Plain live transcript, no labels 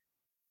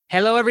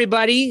Hello,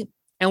 everybody,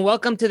 and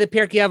welcome to the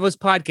Pirkei Avos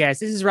podcast.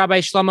 This is Rabbi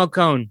Shlomo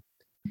Cohn.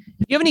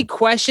 If you have any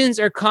questions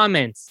or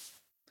comments,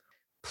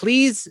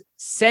 please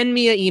send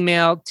me an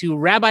email to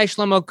Rabbi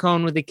Shlomo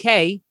Cohn with a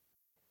K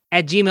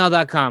at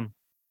gmail.com.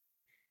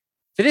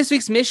 For this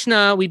week's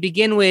Mishnah, we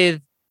begin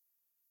with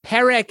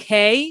Perek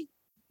Hey,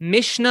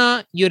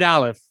 Mishnah Yud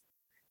Aleph,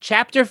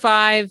 Chapter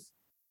 5,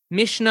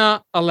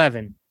 Mishnah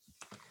 11.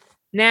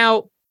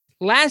 Now,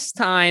 last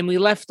time we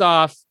left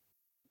off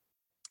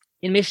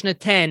in Mishnah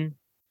 10,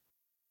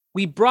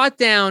 we brought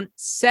down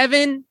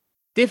 7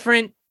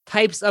 different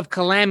types of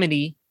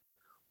calamity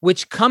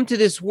which come to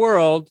this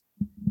world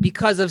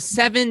because of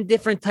 7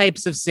 different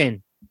types of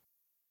sin.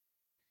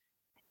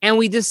 And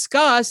we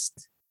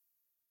discussed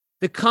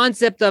the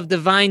concept of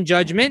divine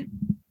judgment,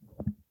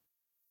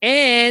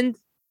 and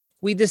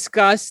we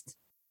discussed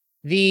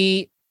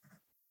the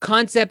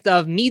concept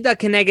of midah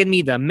keneged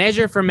midah,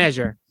 measure for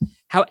measure,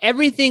 how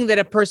everything that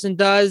a person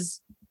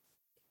does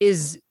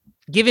is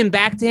given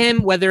back to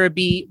him, whether it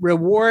be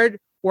reward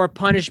or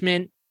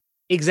punishment.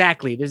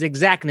 Exactly. There's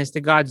exactness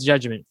to God's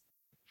judgment.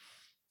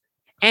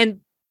 And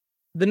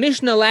the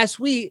Mishnah last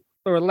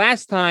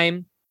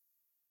time,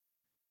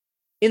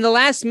 in the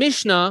last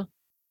Mishnah,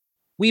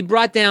 we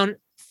brought down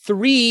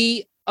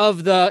 3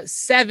 of the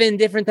 7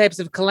 different types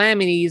of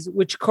calamities,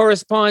 which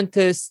correspond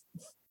to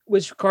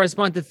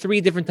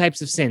 3 different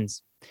types of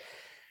sins.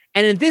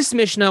 And in this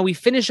Mishnah, we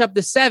finish up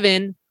the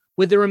 7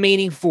 with the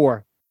remaining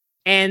 4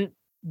 and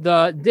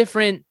the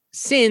different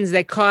sins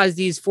that cause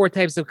these 4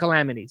 types of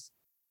calamities.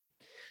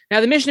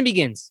 Now the Mishnah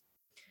begins.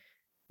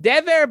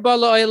 Dever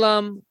balo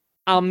olam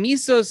al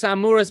misos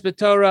amuras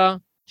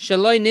b'Torah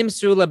shaloi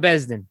nimsru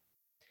lebezdin.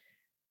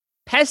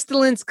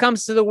 Pestilence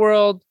comes to the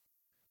world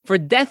for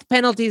death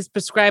penalties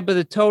prescribed by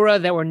the Torah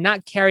that were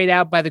not carried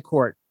out by the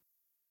court.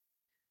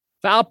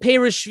 V'al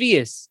perush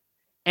shvius,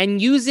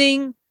 and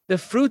using the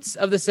fruits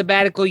of the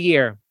sabbatical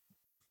year.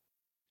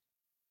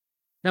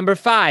 Number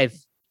 5.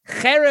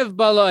 Cherev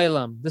balo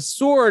olam, the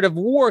sword of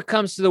war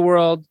comes to the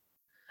world.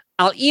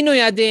 Al inu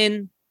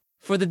yadin,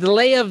 for the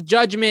delay of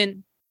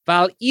judgment.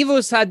 Val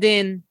ivus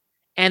hadin,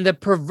 and the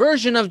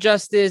perversion of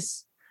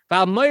justice.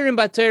 Val moirim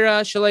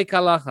b'Torah shaloi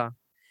kalacha,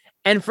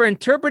 and for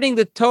interpreting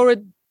the Torah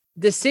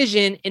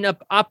decision in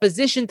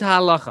opposition to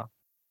halacha.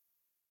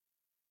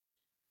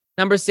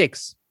 Number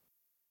 6.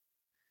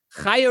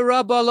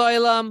 Chayura balo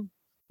olam,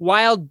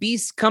 wild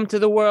beasts come to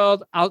the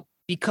world.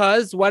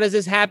 Because what does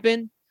this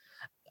happen?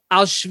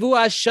 Al shvu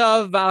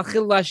hashav v'al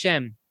chil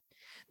Hashem.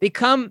 They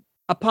come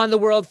upon the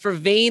world for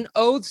vain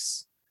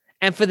oaths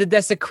and for the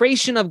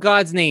desecration of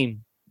God's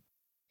name.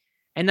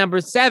 And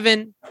number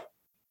 7,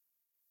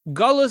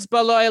 Golus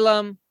balo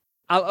olam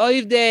al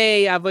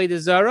oivdei avodah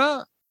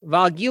zara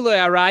v'al giloi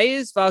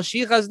arayis v'al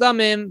shichas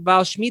damim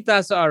v'al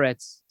shmitas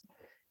haaretz.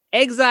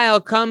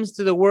 Exile comes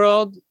to the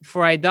world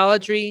for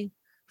idolatry,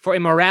 for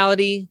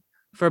immorality,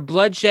 for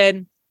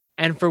bloodshed,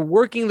 and for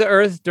working the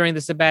earth during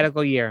the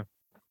sabbatical year.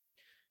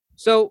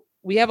 So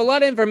we have a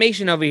lot of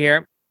information over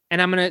here,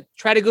 and I'm going to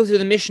try to go through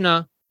the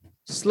Mishnah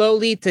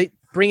slowly to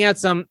bring out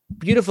some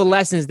beautiful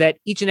lessons that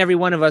each and every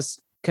one of us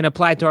can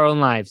apply to our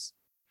own lives.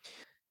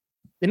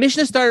 The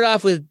Mishnah started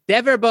off with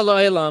Dever balo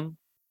olam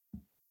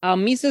al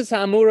misas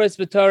ha'amuras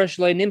b'Torah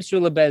shloi nimsru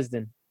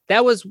lebezdin.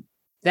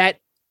 That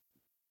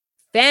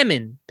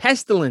famine,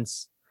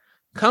 pestilence,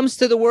 comes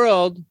to the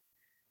world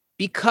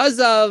because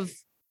of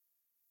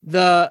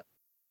the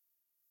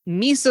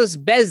misos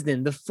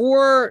bezdin, the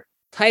 4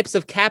 types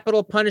of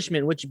capital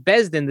punishment which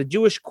Bezdin, the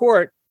Jewish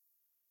court,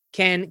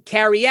 can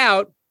carry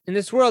out in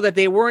this world that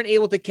they weren't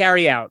able to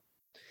carry out.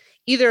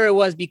 Either it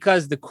was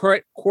because the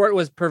court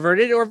was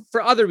perverted or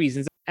for other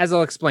reasons, as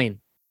I'll explain.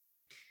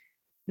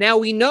 Now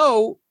we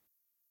know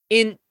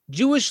in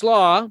Jewish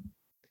law,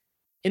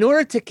 in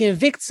order to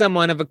convict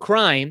someone of a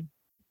crime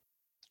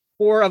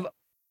or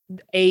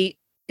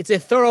it's a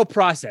thorough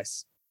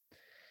process.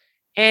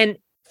 And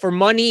for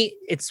money,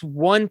 it's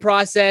one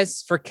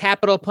process. For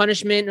capital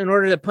punishment, in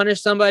order to punish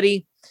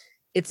somebody,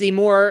 it's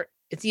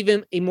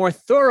even a more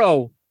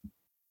thorough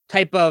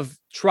type of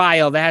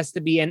trial that has to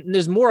be, and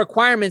there's more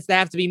requirements that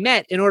have to be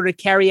met in order to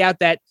carry out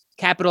that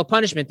capital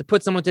punishment, to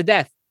put someone to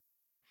death.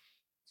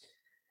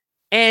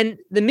 And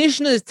the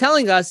Mishnah is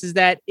telling us is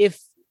that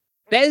if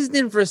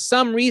Bezdin, for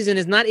some reason,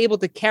 is not able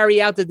to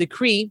carry out the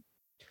decree,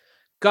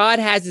 God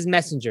has his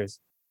messengers.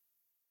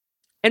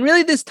 And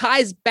really, this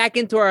ties back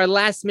into our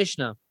last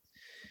Mishnah,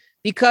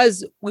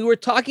 because we were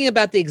talking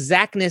about the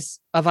exactness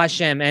of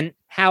Hashem and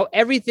how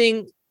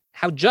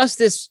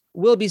justice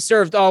will be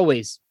served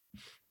always.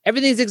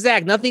 Everything's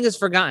exact. Nothing is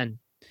forgotten.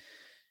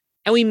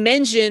 And we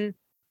mentioned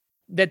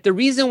that the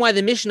reason why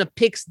the Mishnah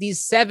picks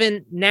these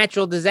 7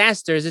 natural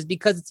disasters is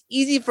because it's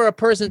easy for a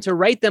person to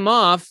write them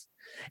off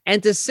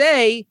and to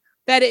say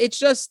that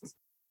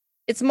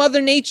it's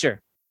Mother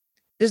Nature.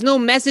 There's no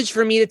message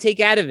for me to take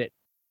out of it.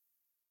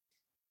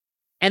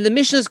 And the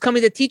Mishnah is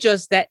coming to teach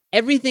us that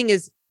everything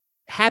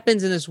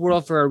happens in this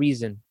world for a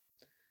reason.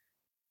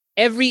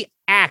 Every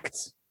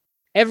act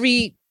of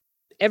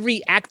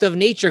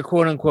nature,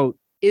 quote unquote,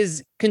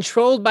 is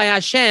controlled by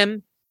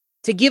Hashem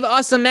to give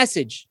us a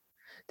message.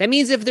 That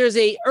means if there's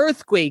a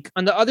earthquake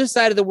on the other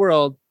side of the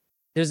world,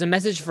 there's a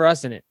message for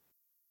us in it.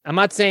 I'm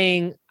not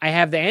saying I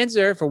have the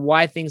answer for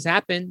why things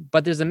happen,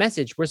 but there's a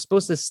message. We're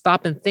supposed to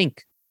stop and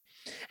think.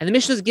 And the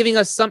Mishnah is giving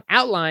us some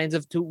outlines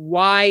of to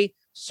why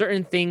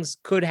certain things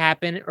could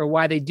happen or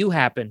why they do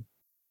happen.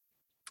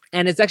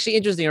 And it's actually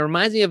interesting. It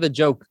reminds me of a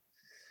joke.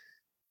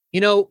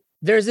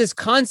 There's this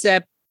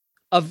concept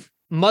of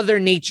Mother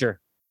Nature.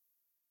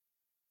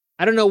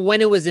 I don't know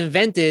when it was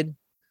invented,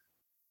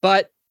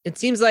 but it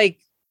seems like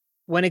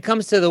when it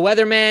comes to the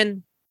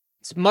weatherman,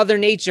 it's Mother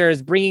Nature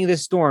is bringing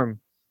this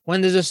storm.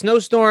 When there's a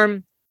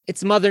snowstorm,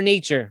 it's Mother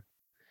Nature.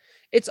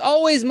 It's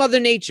always Mother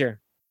Nature,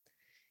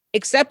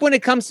 except when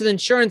it comes to the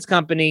insurance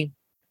company,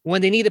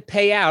 when they need to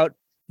pay out,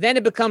 then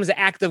it becomes an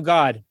act of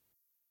God.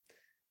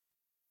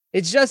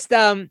 It's just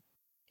the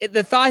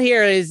thought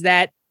here is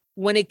that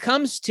when it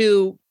comes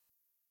to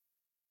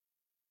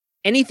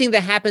anything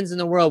that happens in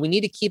the world, we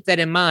need to keep that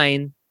in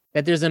mind,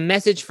 that there's a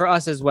message for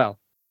us as well.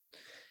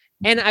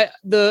 And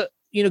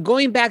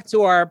going back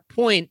to our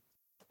point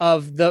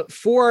of the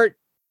 4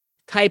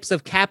 types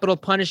of capital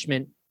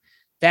punishment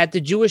that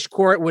the Jewish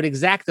court would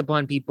exact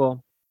upon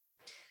people,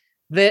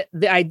 the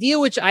idea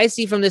which I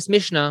see from this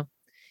Mishnah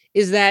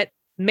is that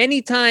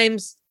many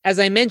times, as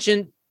I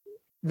mentioned,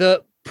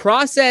 the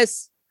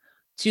process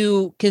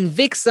to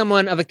convict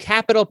someone of a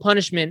capital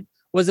punishment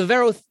was a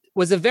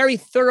very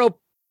thorough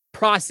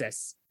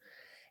process.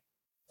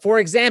 For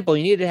example,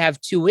 you needed to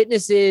have 2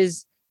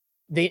 witnesses.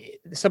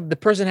 The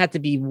person had to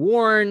be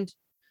warned.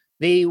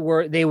 They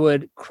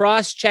would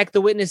cross-check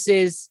the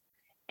witnesses,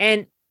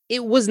 and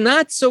it was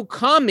not so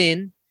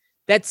common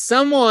that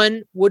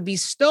someone would be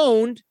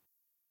stoned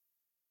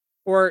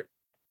or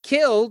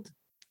killed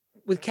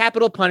with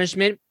capital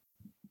punishment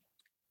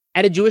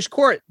at a Jewish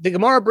court. The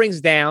Gemara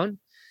brings down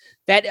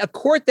that a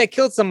court that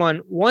killed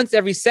someone once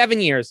every 7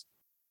 years,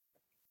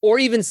 or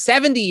even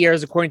 70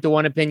 years, according to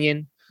one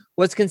opinion,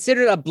 was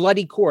considered a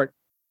bloody court.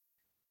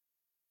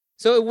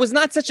 So it was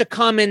not such a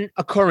common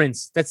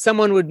occurrence that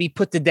someone would be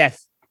put to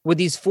death with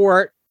these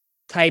 4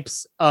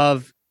 types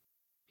of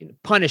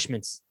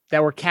punishments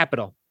that were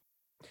capital.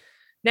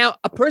 Now,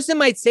 a person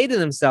might say to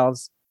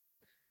themselves,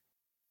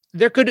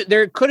 there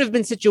could have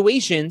been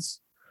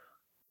situations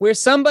where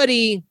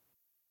somebody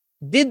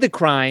did the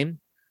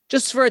crime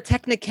just for a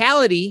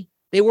technicality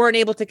they weren't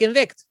able to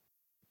convict.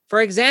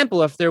 For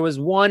example, if there was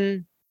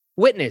one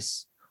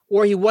witness,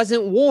 or he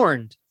wasn't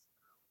warned,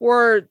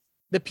 or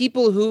the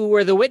people who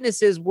were the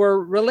witnesses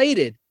were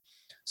related.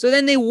 So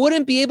then they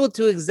wouldn't be able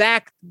to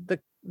exact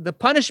the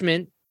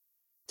punishment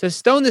to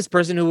stone this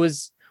person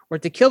or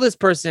to kill this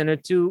person, or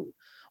to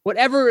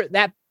whatever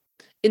that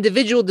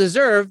individual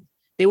deserved.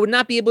 They would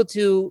not be able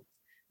to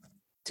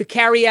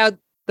carry out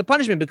the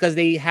punishment because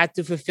they had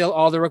to fulfill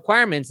all the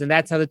requirements. And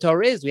that's how the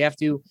Torah is. We have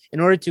to, in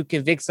order to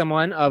convict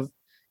someone of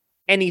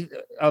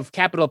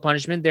capital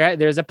punishment,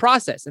 there's a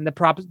process, and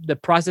the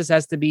process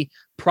has to be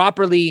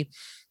properly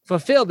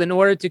fulfilled in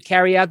order to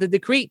carry out the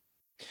decree.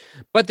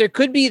 But there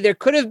could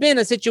have been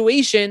a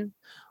situation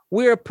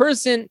where a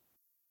person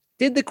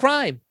did the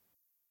crime,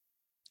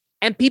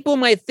 and people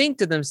might think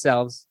to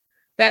themselves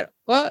that,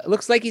 well, it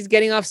looks like he's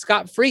getting off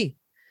scot-free,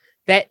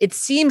 that it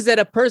seems that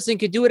a person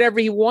could do whatever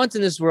he wants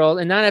in this world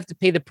and not have to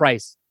pay the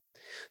price.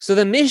 So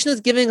the Mishnah is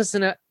giving us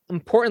an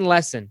important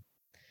lesson,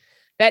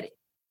 that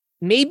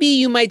maybe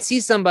you might see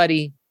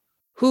somebody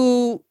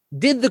who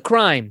did the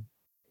crime,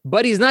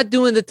 but he's not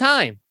doing the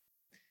time.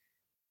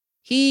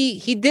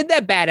 He did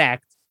that bad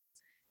act.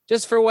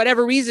 Just for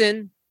whatever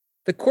reason,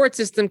 the court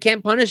system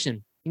can't punish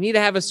him. You need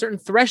to have a certain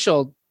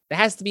threshold that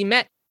has to be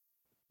met.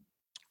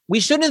 We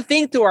shouldn't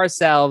think to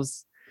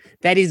ourselves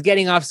that he's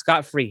getting off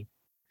scot-free,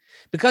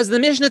 because the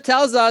Mishnah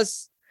tells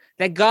us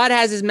that God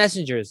has his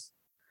messengers.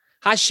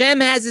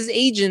 Hashem has his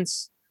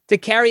agents to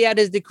carry out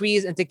his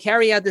decrees and to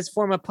carry out this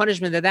form of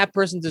punishment that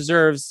person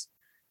deserves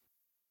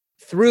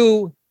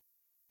through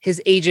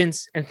his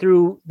agents and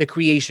through the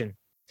creation.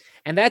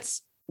 And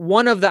that's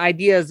one of the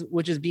ideas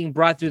which is being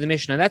brought through the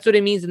Mishnah. That's what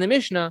it means in the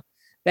Mishnah,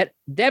 that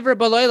Dever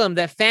Baloilam,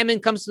 that famine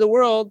comes to the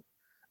world,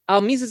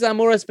 Al Misas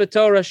Amuras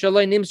Betorah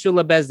Shaloi Nimshu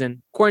Lebezdin.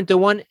 According to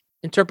one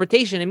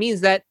interpretation, it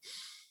means that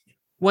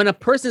when a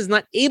person is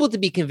not able to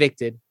be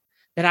convicted,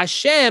 that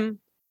Hashem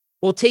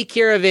will take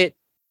care of it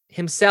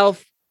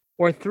himself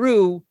or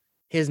through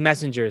his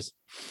messengers.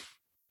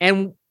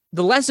 And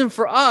the lesson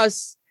for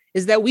us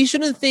is that we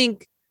shouldn't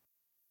think,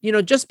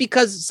 just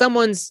because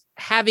someone's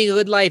having a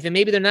good life and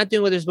maybe they're not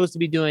doing what they're supposed to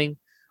be doing,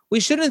 we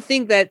shouldn't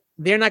think that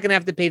they're not going to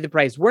have to pay the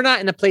price. We're not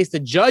in a place to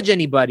judge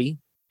anybody,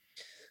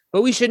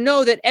 but we should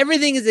know that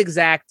everything is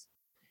exact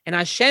and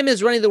Hashem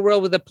is running the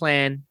world with a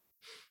plan,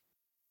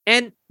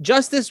 and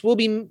justice will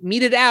be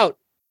meted out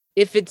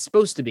if it's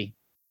supposed to be.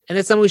 And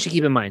that's something we should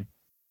keep in mind.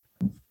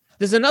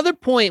 There's another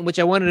point which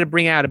I wanted to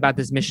bring out about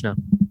this Mishnah,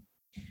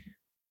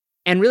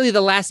 and really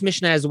the last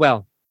Mishnah as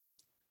well.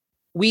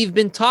 We've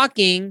been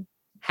talking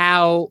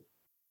how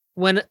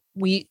when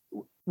we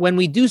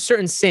do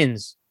certain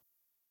sins,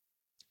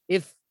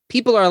 if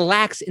people are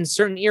lax in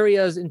certain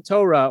areas in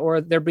Torah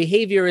or their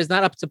behavior is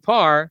not up to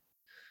par,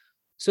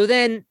 So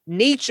then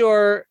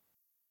nature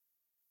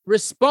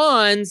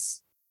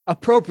responds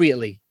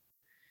appropriately,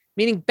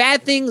 meaning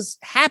bad things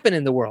happen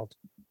in the world.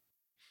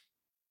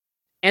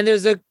 And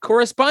there's a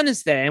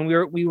correspondence there. And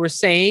we were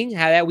saying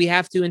how that we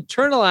have to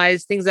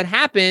internalize things that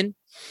happen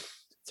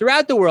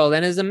throughout the world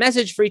and as a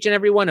message for each and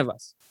every one of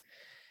us.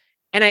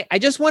 And I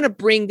just want to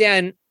bring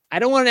down, I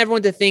don't want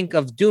everyone to think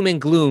of doom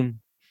and gloom,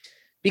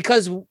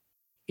 because,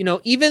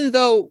 even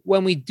though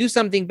when we do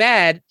something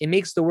bad, it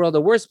makes the world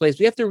a worse place,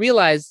 we have to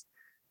realize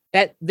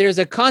that there's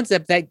a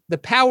concept that the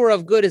power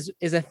of good is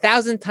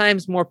 1,000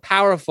 times more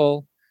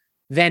powerful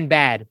than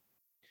bad.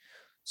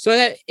 So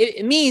that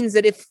it means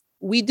that if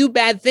we do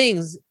bad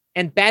things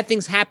and bad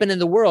things happen in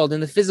the world, in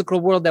the physical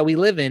world that we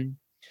live in,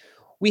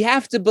 we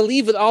have to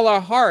believe with all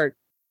our heart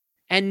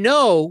and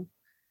know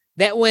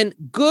that when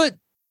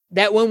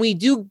we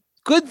do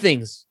good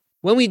things,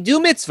 when we do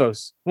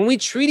mitzvos, when we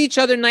treat each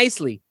other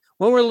nicely,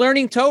 when we're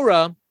learning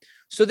Torah,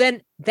 so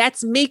then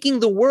that's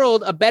making the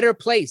world a better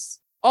place.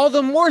 All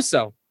the more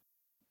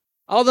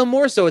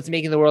so it's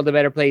making the world a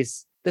better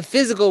place. The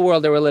physical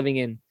world that we're living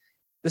in.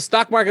 The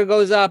stock market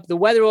goes up, the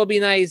weather will be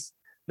nice,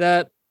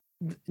 the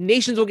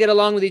nations will get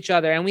along with each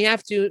other. And we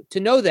have to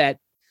know that,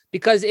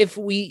 because if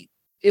we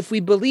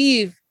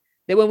believe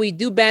that when we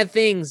do bad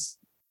things,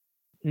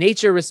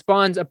 nature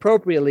responds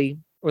appropriately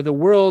or the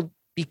world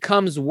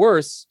becomes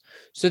worse,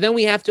 so then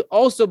we have to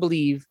also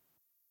believe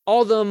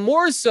all the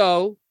more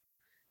so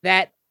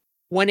that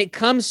when it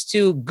comes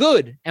to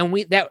good and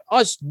that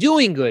us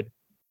doing good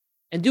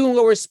and doing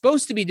what we're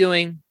supposed to be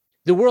doing,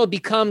 the world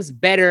becomes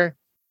better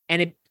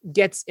and it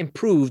gets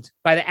improved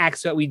by the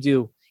acts that we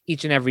do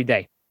each and every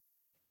day.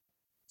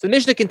 So the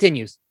Mishnah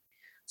continues.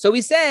 So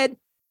we said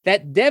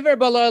that Dever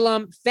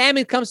Balalam,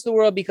 famine comes to the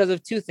world because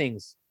of two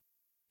things.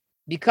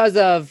 Because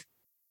of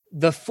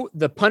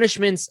the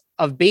punishments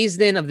of Beis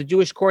Din, of the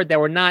Jewish court,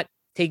 that were not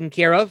taken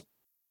care of,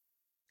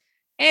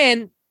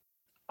 and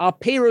al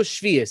Peiros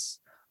Shvius,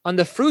 on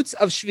the fruits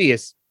of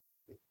Shvius.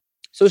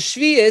 So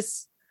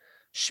Shvius,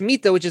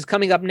 Shemitah, which is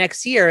coming up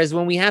next year, is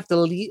when we have to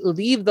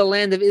leave the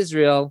land of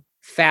Israel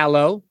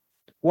fallow.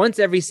 Once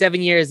every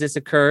 7 years this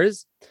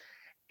occurs.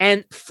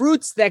 And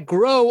fruits that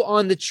grow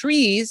on the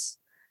trees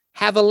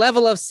have a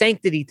level of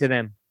sanctity to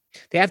them.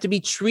 They have to be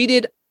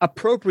treated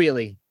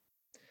appropriately.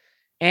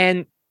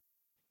 And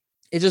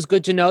it's just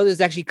good to know this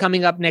is actually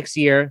coming up next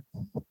year.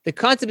 The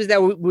concept is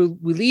that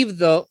we leave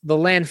the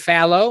land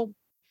fallow,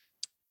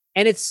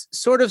 and it's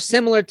sort of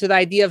similar to the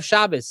idea of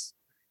Shabbos.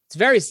 It's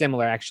very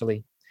similar,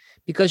 actually,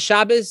 because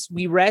Shabbos,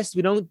 we rest,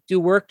 we don't do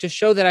work to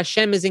show that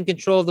Hashem is in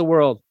control of the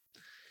world.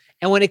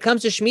 And when it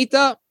comes to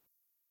Shemitah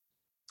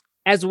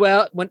as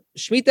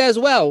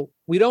well,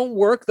 we don't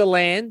work the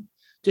land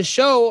to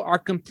show our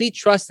complete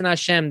trust in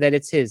Hashem that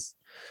it's His.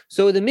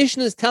 So the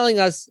Mishnah is telling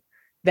us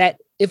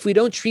that if we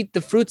don't treat the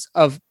fruits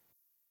of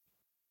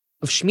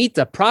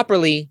Shemitah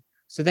properly,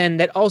 so then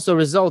that also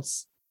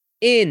results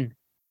in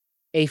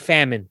a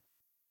famine.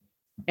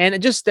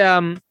 And just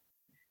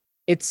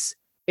it's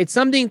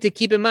something to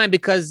keep in mind,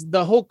 because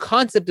the whole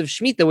concept of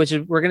Shemitah, which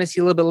we're going to see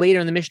a little bit later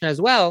in the Mishnah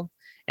as well,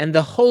 and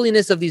the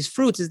holiness of these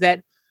fruits, is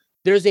that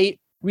there's a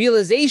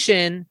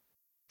realization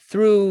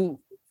through,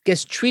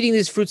 treating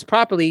these fruits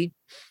properly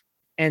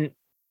and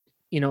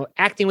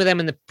acting with them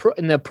in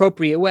the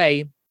appropriate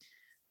way,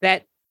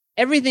 that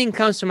everything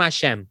comes from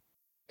Hashem.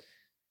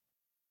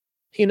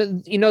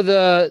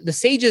 The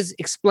sages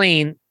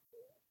explain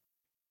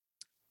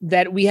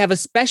that we have a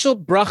special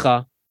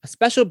bracha, a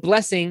special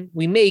blessing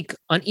we make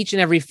on each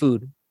and every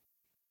food.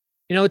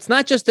 It's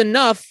not just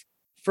enough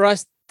for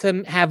us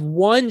to have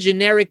one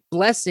generic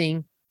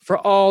blessing for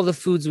all the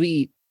foods we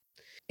eat.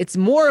 It's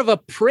more of a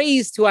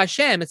praise to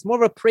Hashem. It's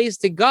more of a praise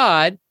to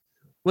God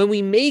when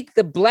we make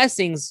the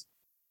blessings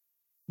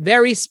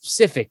very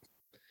specific.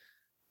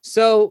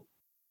 So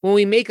when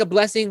we make a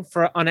blessing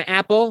on an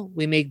apple,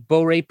 we make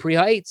borei pri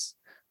ha'etz.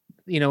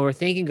 We're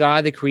thanking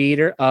God, the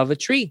creator of a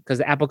tree, because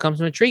the apple comes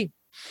from a tree.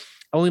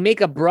 And when we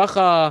make a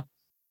bracha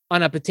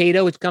on a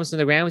potato, which comes from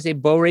the ground, we say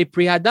borei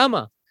pri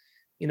hadama.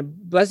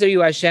 Blessed are you,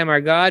 Hashem, our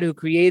God, who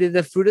created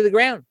the fruit of the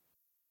ground.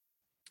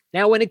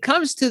 Now, when it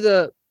comes to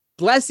the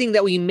blessing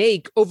that we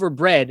make over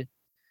bread,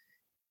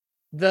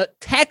 the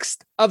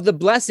text of the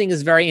blessing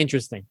is very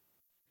interesting.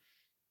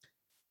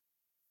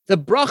 The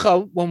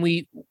bracha, when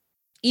we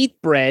eat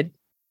bread,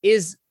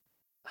 is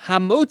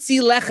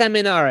hamotzi lechem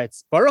min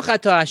haaretz. Baruch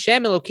atah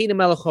Hashem Elokeinu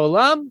melech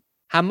haolam,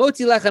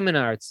 hamotzi lechem min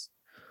haaretz,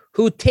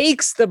 who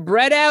takes the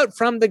bread out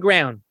from the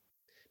ground.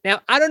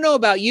 Now, I don't know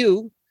about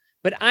you,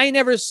 but I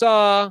never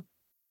saw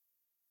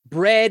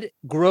bread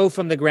grow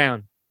from the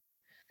ground.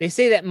 They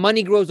say that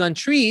money grows on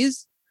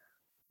trees,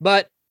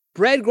 but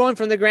bread growing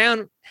from the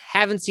ground,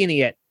 haven't seen it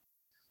yet.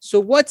 So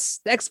what's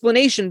the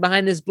explanation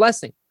behind this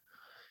blessing?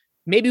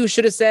 Maybe we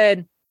should have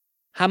said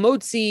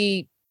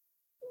hamotzi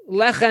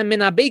lechem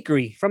min a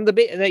bakery, from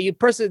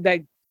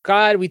that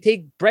God, we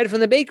take bread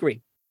from the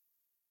bakery.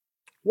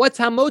 What's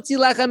hamotzi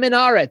lechem min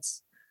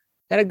haaretz?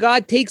 That a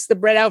God takes the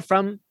bread out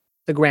from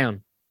the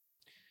ground.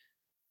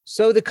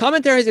 So the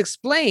commentaries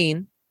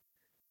explain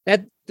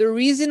that the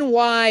reason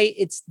why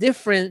it's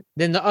different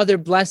than the other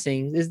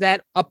blessings is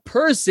that a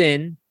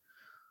person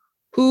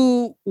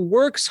who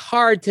works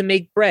hard to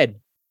make bread,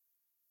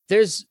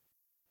 there's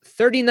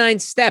 39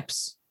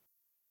 steps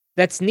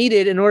that's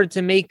needed in order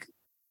to make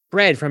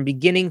bread from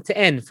beginning to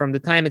end, from the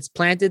time it's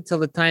planted till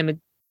the time it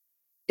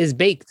is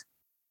baked.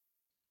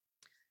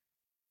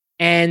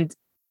 And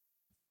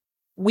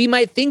we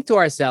might think to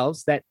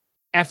ourselves that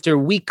after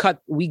we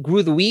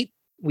grew the wheat,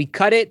 we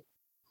cut it,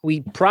 we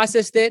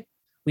processed it,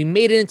 we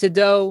made it into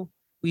dough,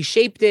 we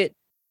shaped it,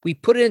 we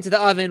put it into the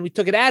oven, we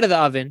took it out of the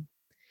oven.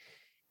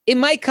 It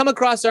might come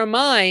across our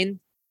mind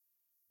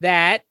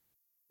that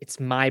it's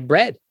my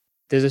bread.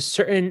 There's a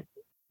certain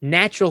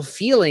natural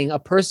feeling a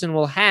person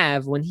will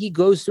have when he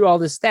goes through all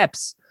the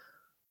steps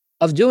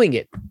of doing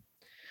it.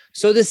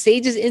 So the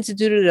sages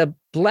instituted a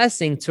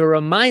blessing to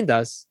remind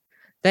us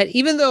that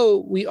even though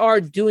we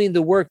are doing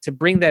the work to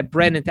bring that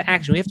bread into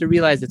action, we have to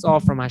realize it's all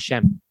from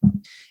Hashem.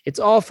 It's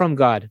all from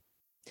God.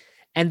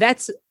 And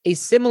that's a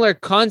similar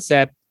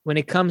concept when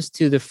it comes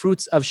to the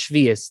fruits of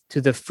Shvius,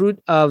 to the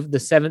fruits of the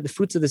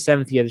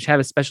seventh year, which have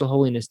a special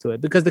holiness to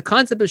it. Because the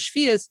concept of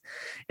Shvius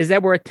is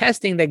that we're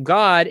attesting that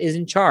God is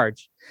in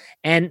charge.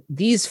 And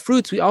these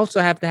fruits, we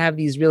also have to have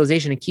these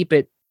realization and keep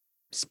it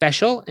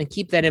special and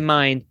keep that in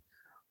mind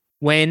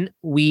when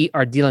we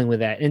are dealing with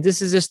that. And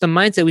this is just the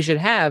mindset we should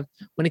have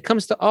when it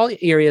comes to all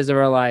areas of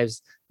our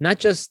lives, not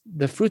just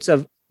the fruits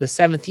of the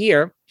seventh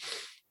year,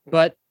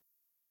 but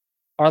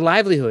our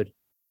livelihood.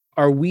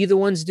 Are we the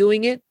ones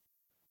doing it?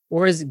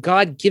 Or is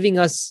God giving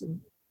us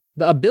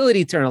the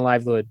ability to earn a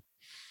livelihood?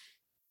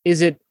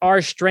 Is it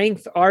our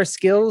strength, our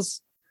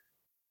skills?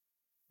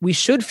 We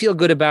should feel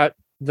good about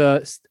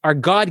our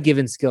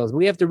God-given skills.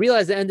 We have to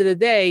realize at the end of the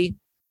day,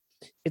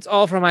 it's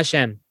all from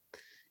Hashem.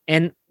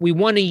 And we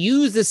want to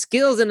use the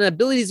skills and the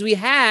abilities we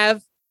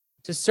have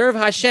to serve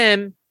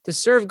Hashem, to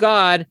serve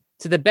God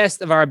to the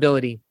best of our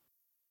ability.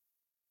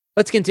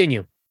 Let's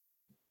continue.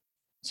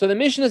 So the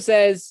Mishnah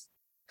says,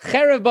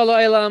 Cherev balo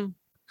olam,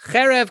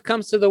 Cherev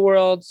comes to the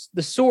world,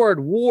 the sword,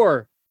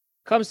 war,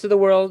 comes to the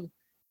world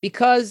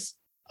because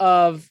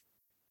of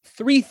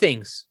three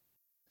things,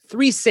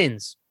 three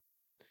sins,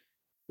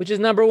 which is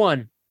number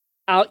one,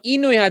 al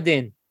inui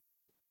hadin,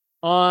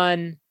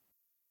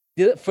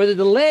 for the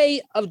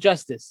delay of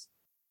justice,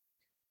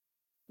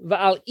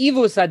 va'al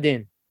ivus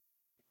hadin,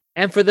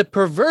 and for the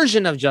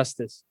perversion of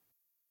justice,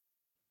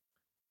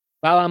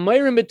 va'al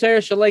amorim b'torah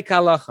shalei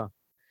k'halacha,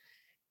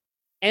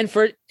 and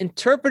for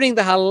interpreting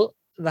the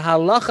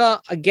halacha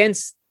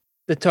against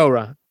the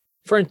Torah,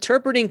 for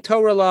interpreting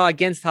Torah law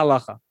against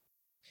halacha.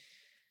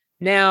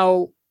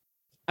 Now,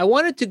 I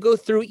wanted to go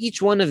through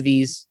each one of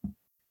these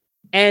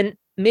and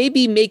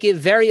maybe make it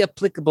very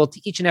applicable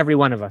to each and every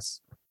one of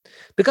us.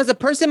 Because a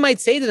person might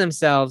say to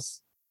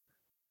themselves,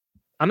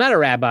 I'm not a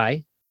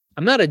rabbi,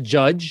 I'm not a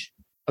judge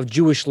of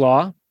Jewish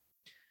law.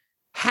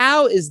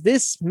 How is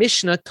this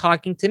Mishnah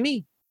talking to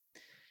me?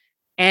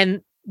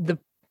 And the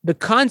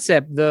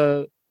concept,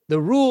 the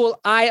rule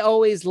I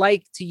always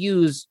like to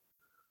use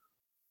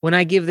when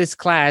I give this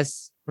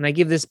class, when I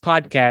give this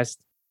podcast,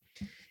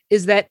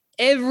 is that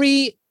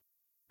every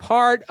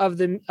part of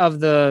this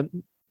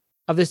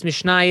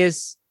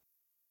Mishnayos,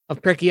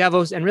 of Pirkei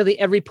Avos, and really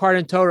every part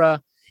in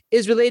Torah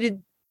is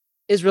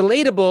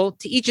relatable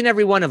to each and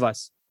every one of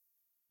us.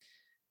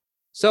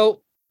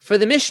 So for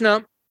the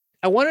Mishnah,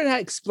 I wanted to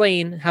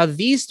explain how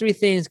these three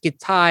things get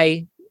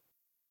tied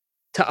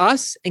to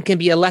us and can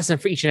be a lesson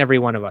for each and every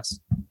one of us.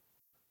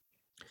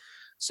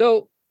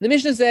 So the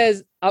Mishnah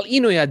says, Al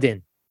inui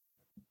hadin.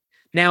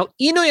 Now,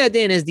 inui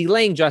hadin is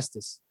delaying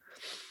justice.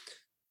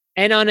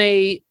 And on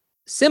a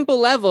simple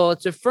level,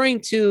 it's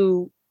referring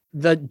to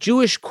the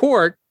Jewish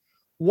court.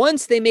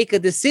 Once they make a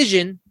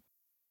decision,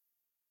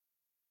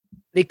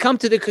 they come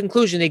to the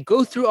conclusion, they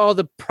go through all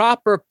the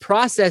proper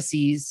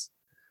processes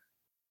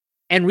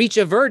and reach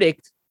a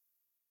verdict.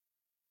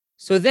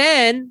 So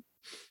then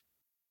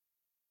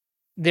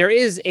there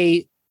is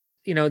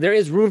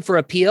room for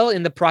appeal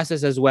in the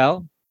process as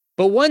well.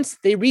 But once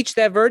they reach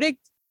that verdict,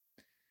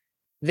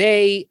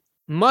 they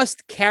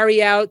must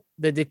carry out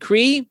the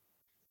decree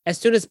as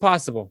soon as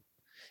possible.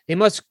 They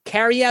must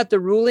carry out the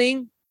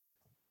ruling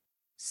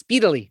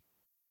speedily.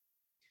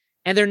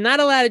 And they're not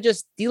allowed to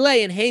just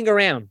delay and hang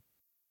around.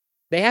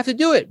 They have to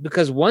do it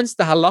because once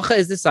the halacha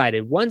is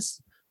decided,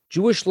 once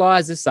Jewish law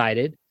is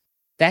decided,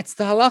 that's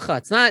the halacha.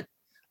 It's not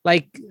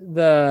like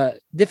the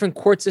different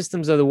court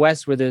systems of the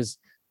West where there's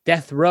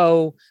death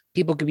row,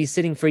 people could be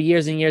sitting for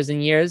years and years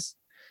and years.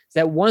 It's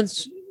that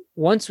once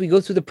we go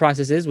through the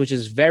processes, which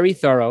is very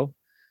thorough,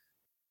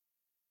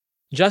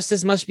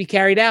 justice must be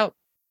carried out.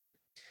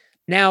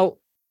 Now,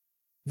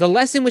 the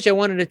lesson which I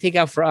wanted to take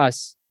out for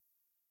us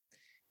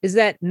is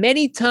that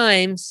many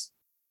times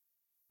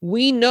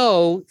we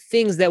know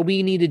things that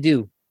we need to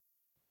do.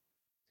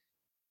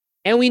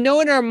 And we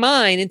know in our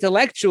mind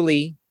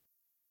intellectually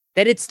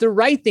that it's the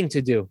right thing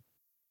to do.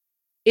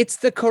 It's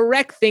the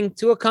correct thing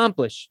to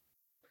accomplish.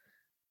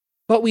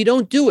 But we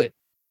don't do it.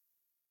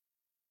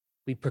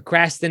 We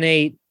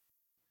procrastinate.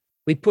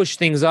 We push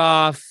things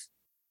off.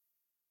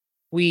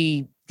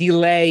 We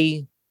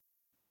delay.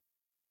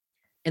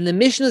 And the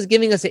Mishnah is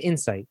giving us an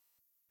insight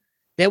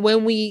that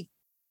when we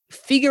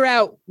figure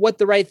out what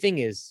the right thing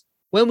is,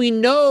 when we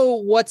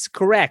know what's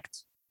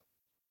correct,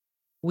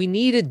 we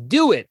need to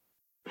do it.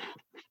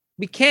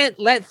 We can't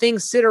let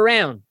things sit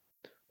around.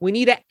 We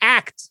need to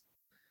act.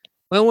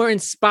 When we're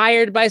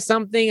inspired by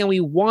something and we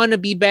want to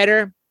be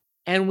better,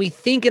 and we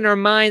think in our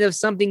mind of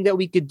something that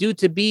we could do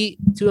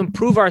to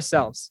improve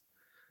ourselves,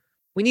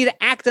 we need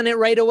to act on it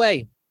right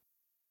away.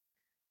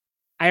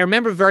 I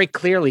remember very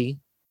clearly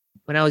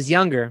when I was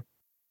younger,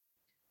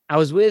 I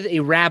was with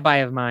a rabbi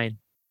of mine,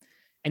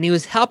 and he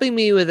was helping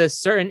me with a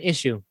certain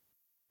issue.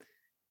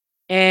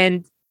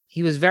 And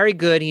he was very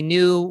good. He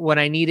knew what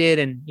I needed,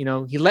 and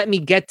he let me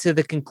get to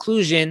the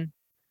conclusion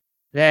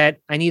that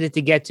I needed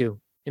to get to.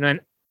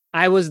 And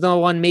I was the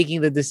one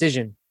making the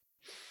decision.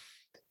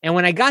 And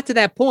when I got to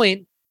that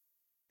point,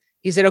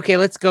 he said, "Okay,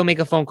 let's go make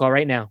a phone call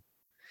right now."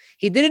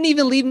 He didn't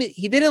even leave me.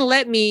 He didn't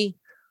let me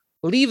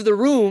leave the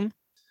room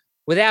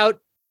without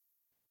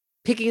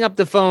picking up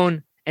the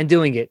phone and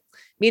doing it.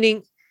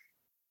 Meaning,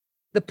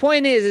 the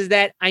point is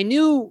that I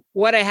knew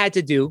what I had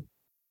to do.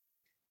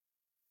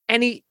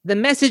 And the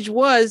message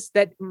was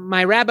that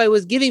my rabbi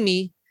was giving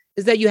me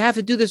is that you have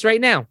to do this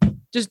right now.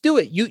 Just do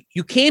it.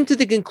 You came to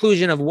the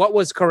conclusion of what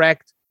was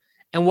correct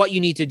and what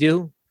you need to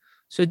do.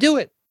 So do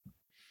it.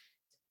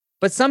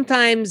 But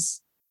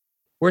sometimes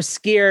we're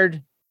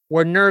scared,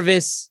 we're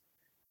nervous.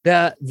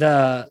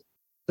 The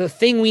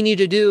thing we need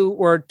to do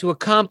or to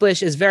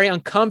accomplish is very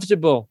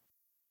uncomfortable.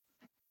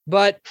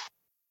 But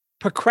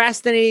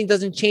procrastinating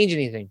doesn't change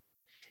anything.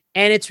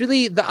 And it's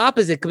really the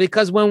opposite,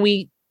 because when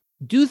we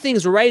do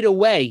things right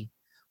away,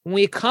 when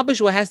we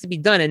accomplish what has to be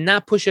done and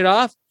not push it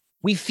off,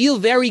 we feel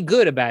very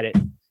good about it.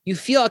 You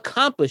feel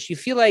accomplished. You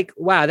feel like,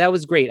 wow, that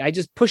was great. I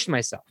just pushed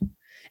myself.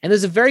 And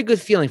there's a very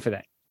good feeling for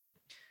that.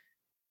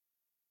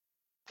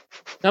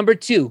 Number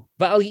 2,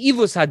 Ba'al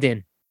Ivus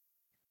Hadin,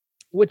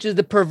 which is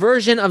the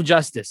perversion of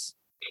justice.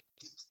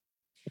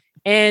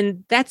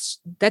 And that's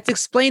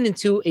explained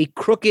into a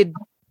crooked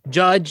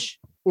judge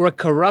or a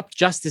corrupt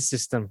justice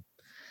system.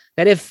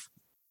 That if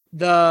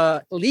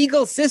the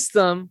legal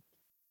system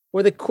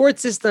or the court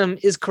system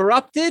is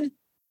corrupted,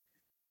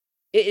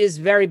 it is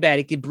very bad.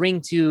 It could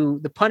bring to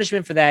the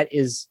punishment for that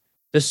is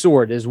the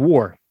sword, is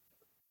war.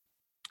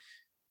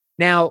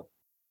 Now,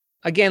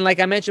 again, like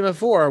I mentioned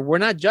before, we're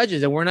not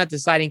judges and we're not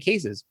deciding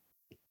cases.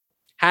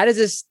 How does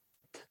this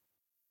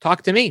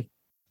talk to me?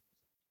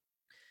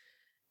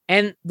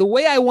 And the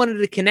way I wanted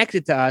to connect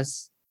it to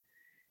us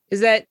is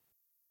that,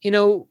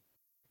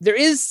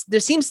 there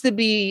seems to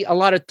be a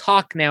lot of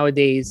talk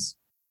nowadays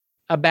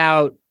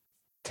about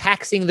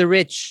taxing the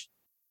rich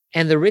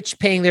and the rich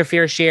paying their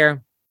fair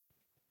share.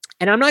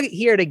 And I'm not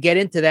here to get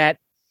into that,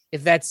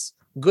 if that's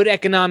good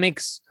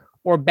economics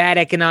or bad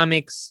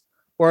economics,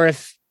 or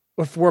if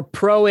we're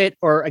pro it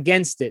or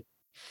against it.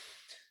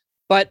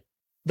 But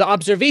the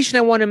observation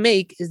I want to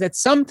make is that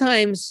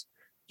sometimes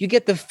you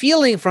get the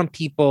feeling from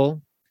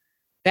people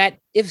that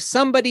if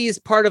somebody is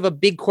part of a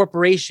big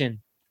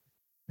corporation,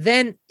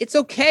 then it's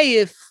okay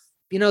if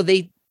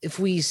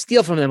we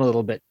steal from them a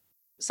little bit.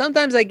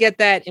 Sometimes I get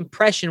that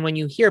impression when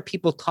you hear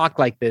people talk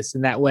like this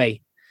in that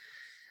way.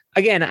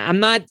 Again, I'm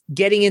not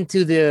getting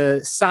into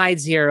the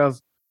sides here of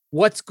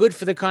what's good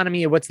for the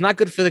economy or what's not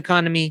good for the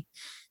economy.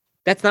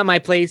 That's not my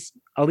place.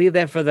 I'll leave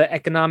that for the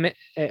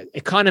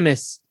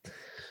economists.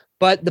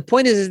 But the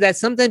point is that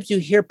sometimes you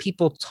hear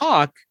people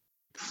talk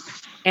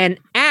and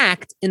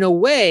act in a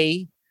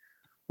way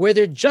where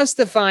they're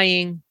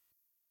justifying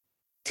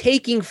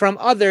taking from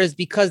others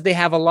because they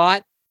have a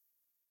lot.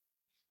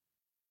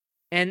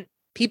 And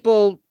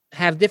people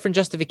have different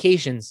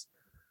justifications.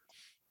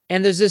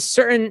 And there's this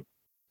certain,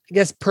 I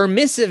guess,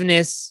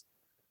 permissiveness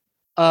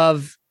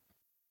of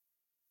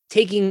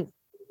taking,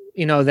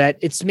 that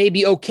it's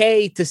maybe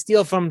okay to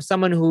steal from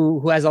someone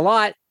who has a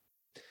lot.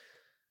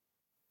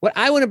 What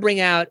I want to bring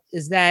out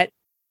is that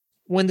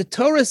when the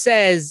Torah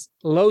says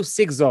lo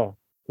sigzol,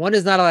 one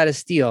is not allowed to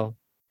steal,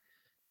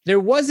 there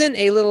wasn't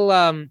a little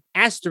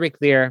asterisk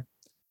there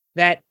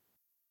that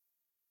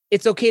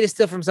it's okay to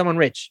steal from someone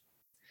rich.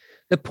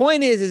 The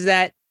point is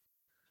that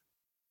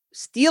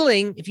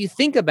stealing, if you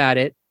think about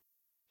it,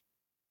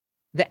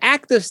 the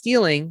act of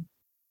stealing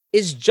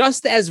is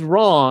just as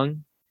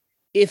wrong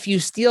if you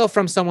steal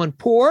from someone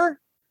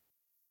poor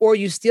or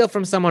you steal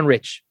from someone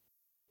rich.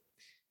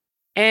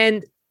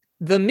 And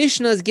the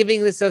Mishnah is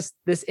giving us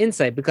this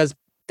insight because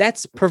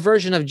that's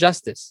perversion of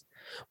justice.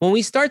 When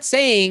we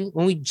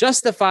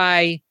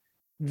justify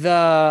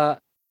the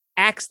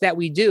acts that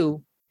we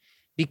do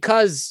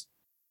because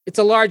it's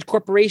a large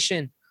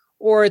corporation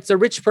or it's a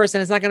rich person,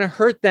 it's not going to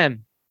hurt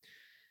them.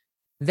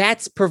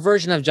 That's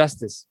perversion of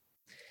justice.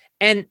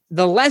 And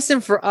the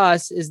lesson for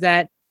us is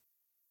that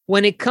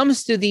when it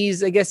comes to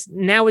these, I guess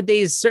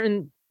nowadays,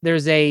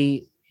 there's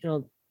a,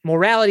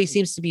 morality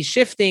seems to be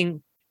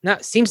shifting.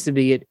 Not seems to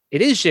be,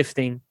 it is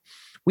shifting.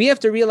 We have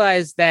to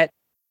realize that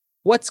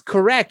what's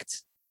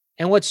correct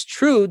and what's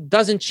true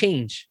doesn't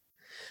change.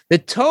 The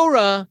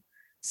Torah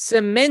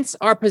cements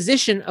our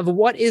position of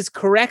what is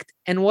correct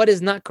and what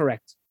is not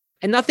correct.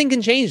 And nothing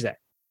can change that.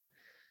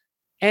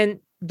 And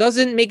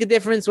doesn't make a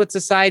difference what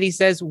society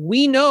says.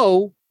 We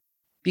know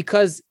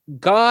because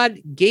God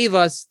gave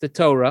us the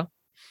Torah,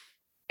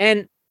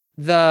 and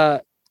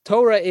the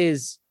Torah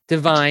is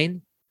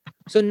divine.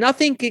 So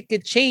nothing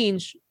could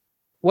change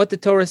what the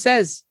Torah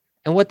says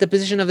and what the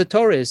position of the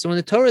Torah is. So when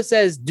the Torah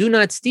says do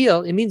not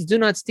steal, it means do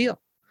not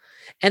steal.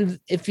 And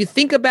if you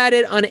think about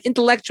it on an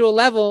intellectual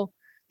level,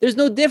 there's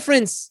no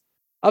difference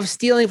of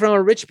stealing from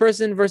a rich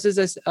person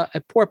versus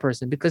a poor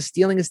person, because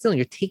stealing is stealing.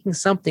 You're taking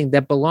something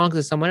that belongs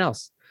to someone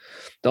else.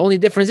 The only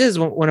difference is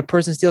when a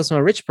person steals from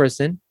a rich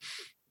person,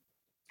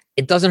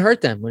 it doesn't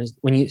hurt them.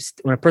 When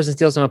a person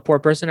steals from a poor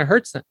person, it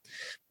hurts them.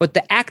 But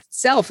the act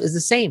itself is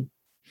the same.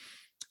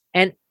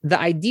 And the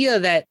idea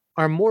that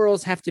our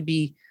morals have to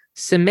be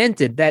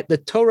cemented, that the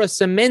Torah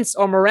cements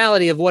our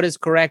morality of what is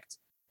correct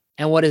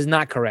and what is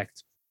not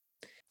correct.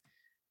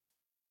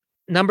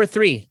 Number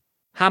 3,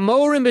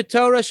 Hamorim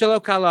b'Torah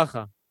shelo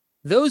k'halacha.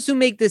 Those who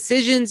make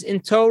decisions in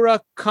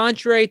Torah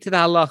contrary to the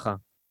halacha.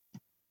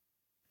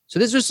 So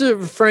this was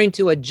referring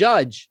to a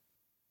judge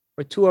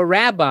or to a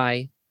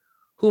rabbi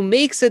who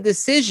makes a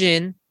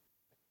decision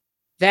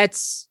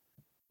that's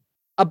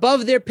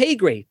above their pay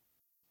grade,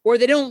 or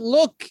they don't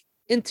look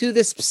into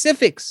the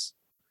specifics.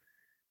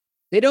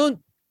 They don't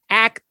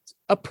act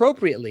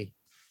appropriately.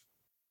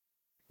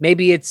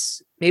 Maybe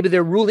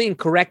they're ruling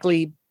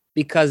correctly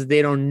because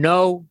they don't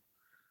know,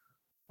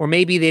 or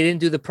maybe they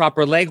didn't do the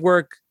proper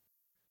legwork.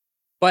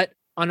 But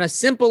on a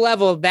simple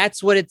level,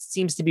 that's what it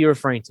seems to be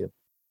referring to.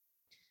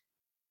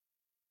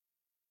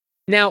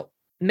 Now,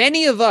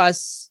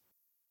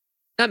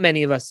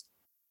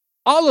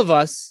 all of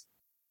us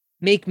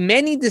make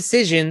many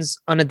decisions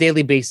on a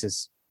daily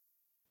basis.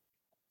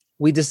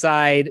 We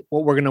decide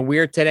what we're going to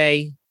wear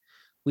today.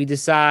 We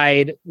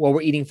decide what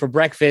we're eating for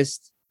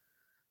breakfast.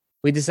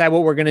 We decide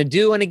what we're going to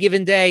do on a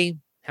given day,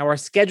 how our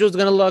schedule is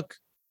going to look,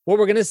 what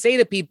we're going to say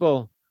to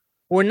people,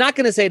 what we're not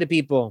going to say to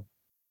people.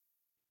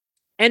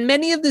 And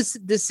many of these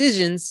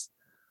decisions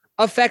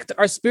affect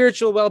our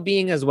spiritual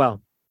well-being as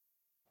well.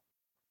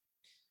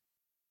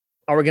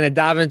 Are we going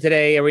to daven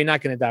today? Are we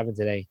not going to daven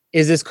today?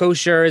 Is this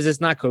kosher? Is this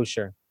not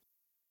kosher?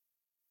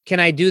 Can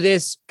I do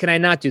this? Can I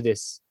not do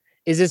this?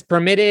 Is this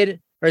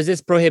permitted or is this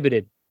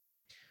prohibited?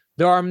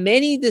 There are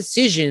many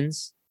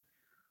decisions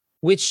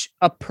which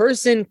a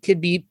person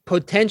could be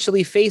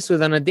potentially faced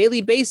with on a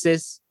daily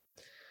basis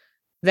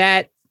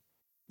that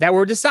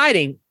we're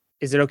deciding,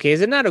 is it okay? Is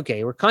it not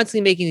okay? We're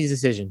constantly making these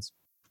decisions.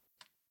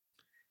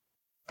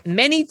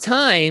 Many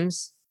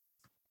times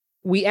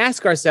we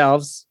ask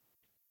ourselves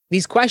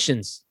these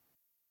questions,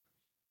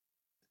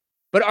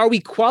 but are we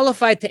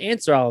qualified to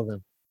answer all of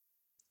them?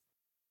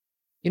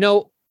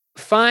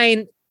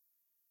 Fine.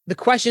 The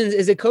question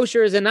is it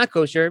kosher? Is it not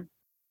kosher?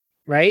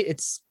 Right?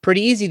 It's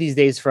pretty easy these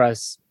days for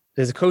us.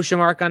 There's a kosher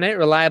mark on it, a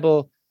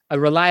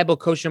reliable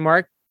kosher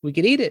mark. We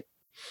could eat it.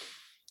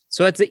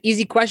 So it's an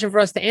easy question for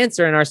us to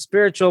answer in our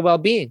spiritual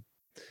well-being.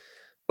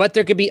 But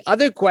there could be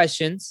other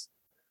questions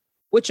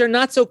which are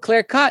not so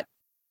clear-cut.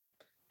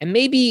 And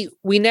maybe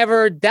we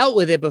never dealt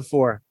with it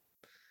before.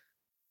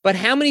 But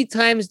how many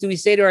times do we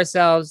say to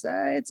ourselves,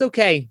 it's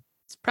okay.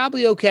 It's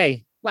probably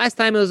okay. Last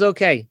time it was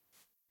okay.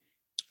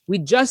 We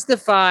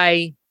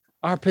justify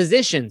our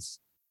positions.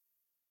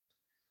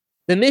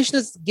 The Mishna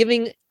is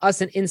giving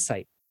us an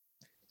insight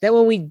that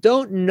when we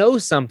don't know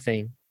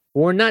something,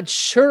 or we're not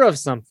sure of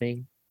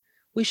something,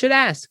 we should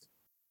ask.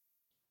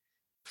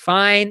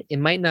 Fine, it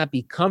might not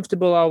be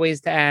comfortable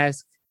always to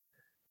ask,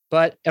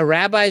 but a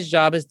rabbi's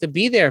job is to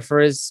be there for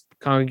his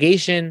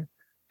congregation,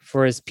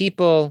 for his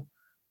people,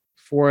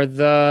 for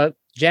the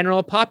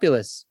general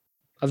populace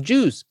of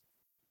Jews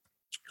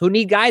who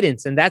need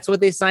guidance. And that's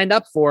what they signed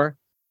up for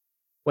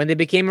when they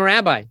became a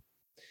rabbi.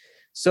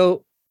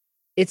 So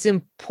it's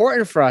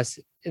important for us.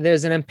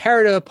 There's an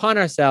imperative upon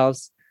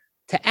ourselves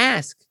to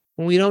ask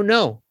when we don't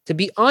know, to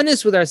be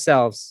honest with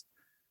ourselves,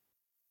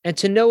 and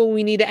to know when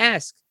we need to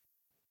ask.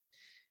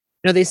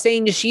 They say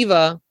in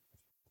yeshiva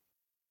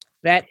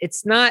that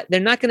they're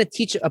not going to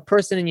teach a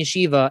person in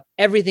yeshiva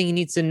everything he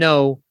needs to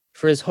know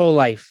for his whole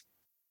life.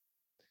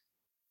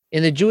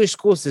 In the Jewish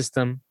school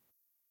system,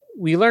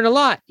 we learn a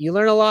lot. You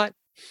learn a lot,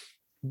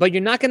 but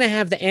you're not going to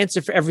have the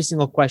answer for every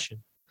single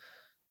question.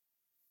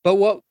 But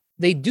what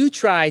they do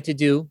try to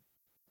do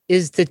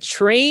is to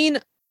train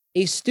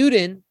a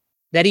student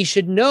that he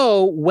should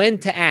know when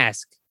to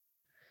ask.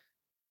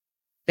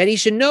 That he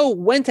should know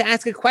when to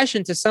ask a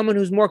question to someone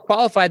who's more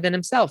qualified than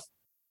himself.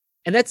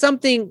 And that's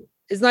something,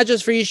 it's not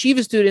just for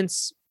yeshiva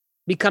students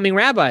becoming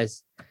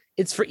rabbis.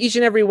 It's for each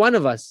and every one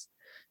of us,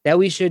 that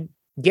we should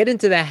get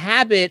into the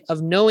habit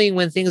of knowing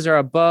when things are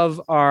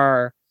above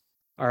our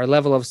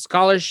level of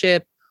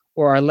scholarship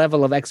or our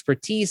level of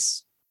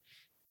expertise.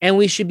 And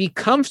we should be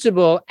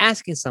comfortable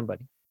asking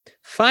somebody.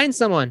 Find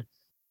someone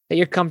that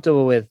you're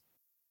comfortable with.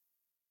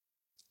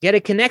 Get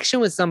a connection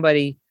with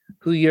somebody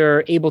who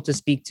you're able to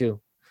speak to.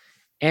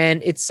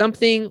 And it's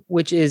something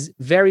which is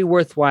very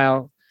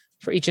worthwhile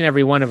for each and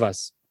every one of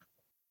us.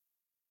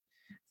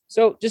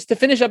 So just to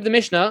finish up the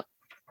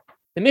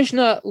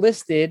Mishnah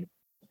listed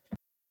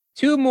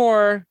two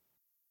more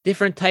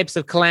different types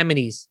of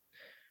calamities,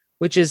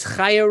 which is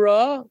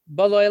chayara,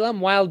 baloilam,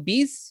 wild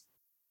beasts,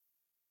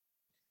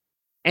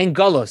 and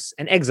galus,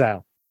 and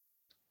exile.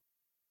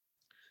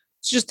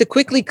 So just to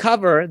quickly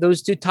cover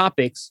those two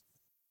topics,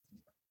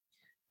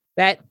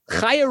 that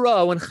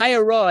chayara, when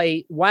chayara,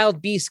 a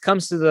wild beast,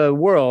 comes to the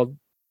world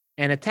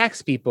and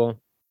attacks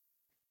people,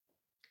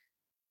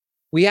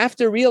 we have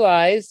to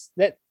realize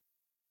that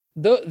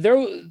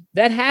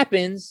that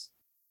happens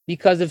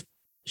because of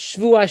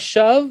shvuah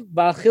shav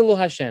v'alchilu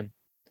Hashem,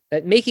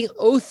 that making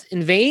oath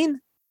in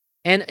vain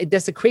and a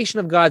desecration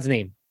of God's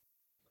name.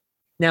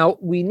 Now,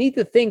 we need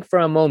to think for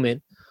a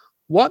moment,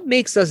 what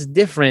makes us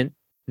different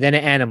than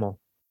an animal?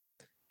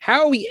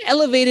 How are we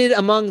elevated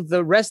among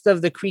the rest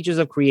of the creatures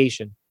of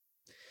creation?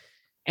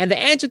 And the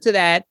answer to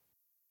that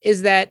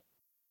is that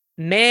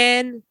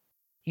man,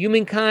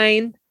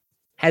 humankind,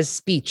 has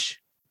speech.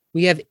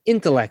 We have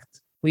intellect.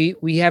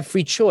 We have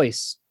free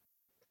choice.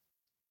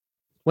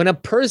 When a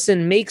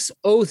person makes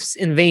oaths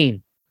in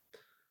vain,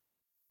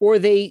 or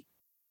they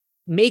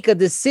make a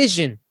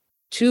decision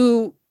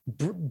to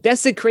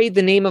desecrate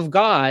the name of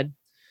God,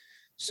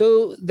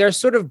 so they're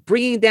sort of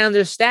bringing down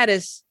their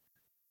status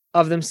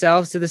of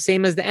themselves to the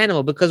same as the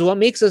animal, because what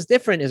makes us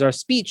different is our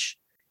speech,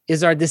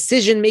 is our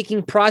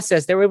decision-making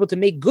process, that we're able to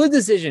make good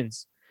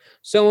decisions.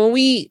 So when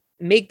we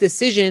make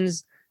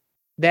decisions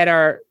that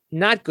are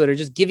not good or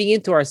just giving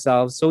into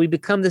ourselves, so we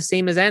become the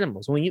same as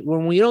animals.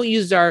 When we don't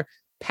use our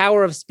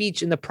power of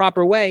speech in the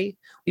proper way,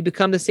 we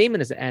become the same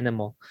as an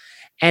animal.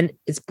 And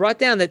it's brought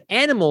down that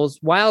animals,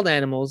 wild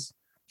animals,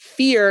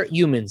 fear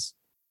humans.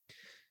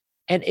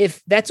 And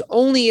if that's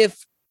only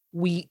if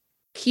we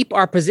keep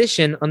our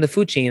position on the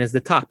food chain as the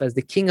top, as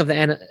the king of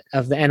the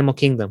animal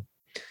kingdom.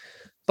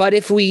 But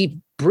if we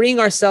bring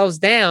ourselves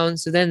down,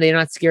 so then they're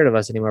not scared of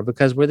us anymore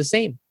because we're the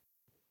same.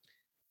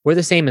 We're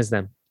the same as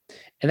them.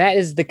 And that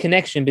is the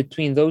connection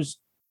between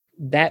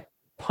that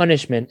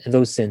punishment and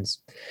those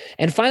sins.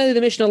 And finally, the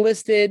Mishnah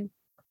listed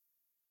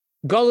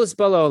Galus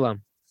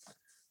Balolam.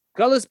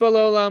 Galus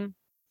Balolam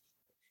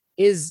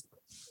is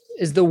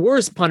the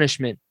worst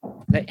punishment.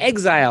 The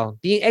exile,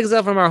 being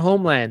exiled from our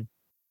homeland,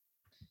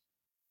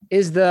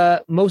 is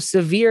the most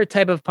severe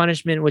type of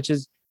punishment, which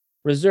is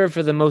reserved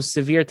for the most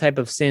severe type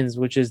of sins,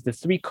 which is the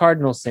three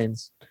cardinal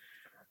sins,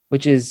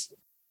 which is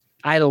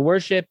idol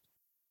worship,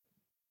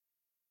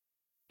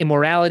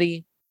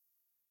 immorality,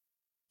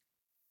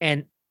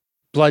 and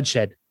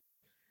bloodshed,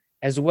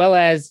 as well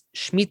as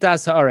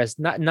shmitas haaretz,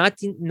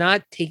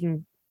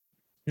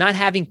 not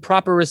having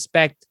proper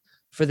respect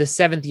for the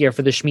seventh year,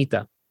 for the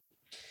Shemitah.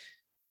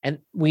 And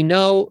we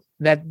know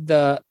that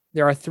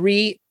there are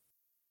three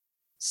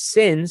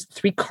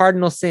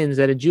cardinal sins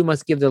that a Jew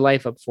must give their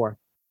life up for,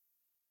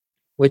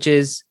 which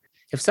is,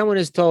 if someone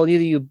is told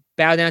either you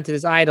bow down to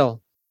this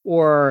idol,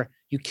 or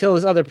you kill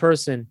this other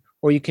person,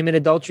 or you commit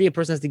adultery, a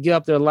person has to give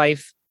up their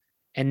life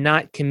and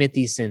not commit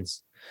these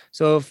sins.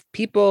 So if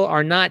people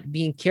are not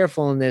being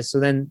careful in this, so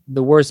then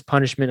the worst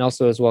punishment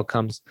also as well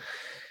comes.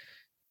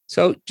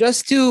 So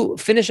just to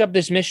finish up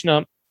this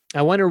Mishnah,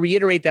 I want to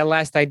reiterate that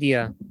last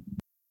idea.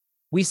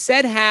 We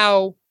said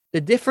how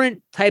the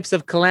different types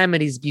of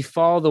calamities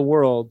befall the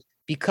world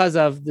because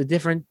of the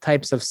different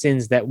types of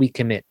sins that we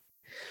commit.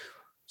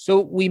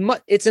 So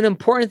it's an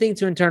important thing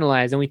to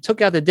internalize, and we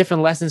took out the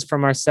different lessons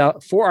for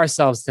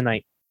ourselves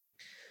tonight.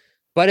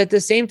 But at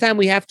the same time,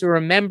 we have to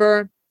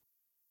remember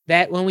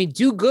that when we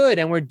do good,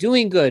 and we're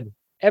doing good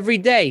every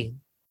day,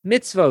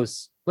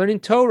 mitzvos,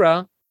 learning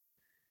Torah,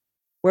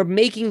 we're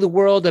making the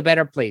world a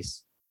better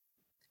place.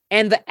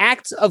 And the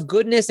acts of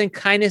goodness and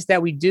kindness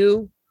that we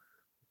do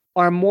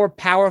are more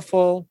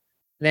powerful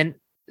than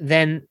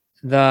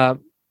the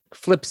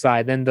flip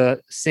side, than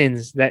the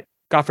sins that,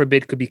 God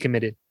forbid, could be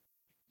committed.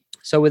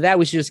 So with that,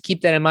 we should just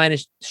keep that in mind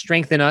and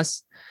strengthen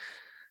us.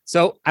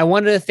 So I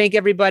wanted to thank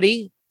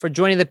everybody for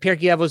joining the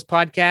Pirkei Avos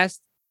podcast.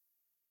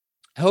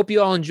 I hope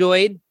you all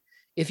enjoyed.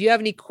 If you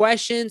have any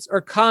questions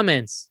or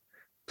comments,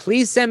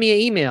 please send me an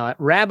email at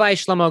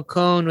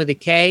rabbishlomokohn with a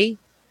K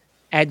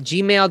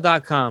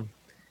 @gmail.com.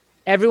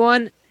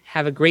 Everyone,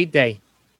 have a great day.